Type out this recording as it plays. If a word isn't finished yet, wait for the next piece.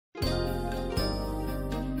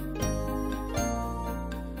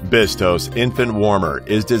Bistos Infant Warmer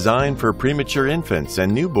is designed for premature infants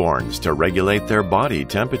and newborns to regulate their body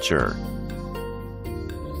temperature.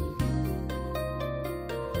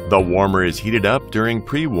 The warmer is heated up during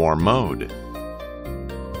pre-warm mode.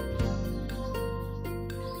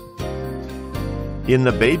 In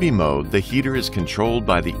the baby mode, the heater is controlled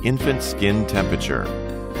by the infant skin temperature.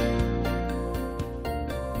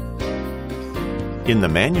 In the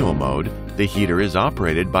manual mode, the heater is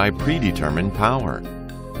operated by predetermined power.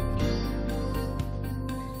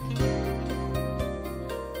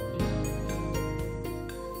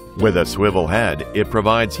 With a swivel head, it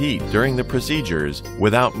provides heat during the procedures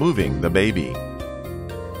without moving the baby.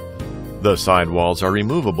 The sidewalls are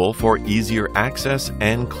removable for easier access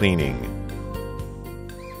and cleaning.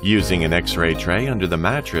 Using an X-ray tray under the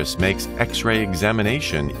mattress makes X-ray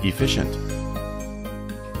examination efficient.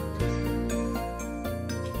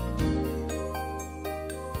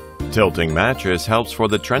 Tilting mattress helps for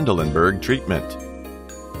the Trendelenburg treatment.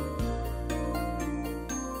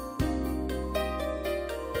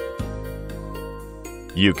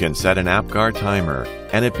 You can set an APGAR timer,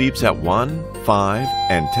 and it beeps at 1, 5,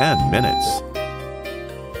 and 10 minutes.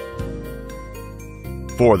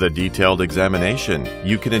 For the detailed examination,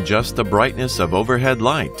 you can adjust the brightness of overhead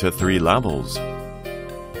light to 3 levels.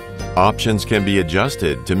 Options can be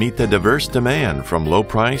adjusted to meet the diverse demand from low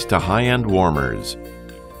price to high-end warmers.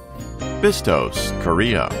 Bistos,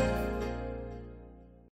 Korea.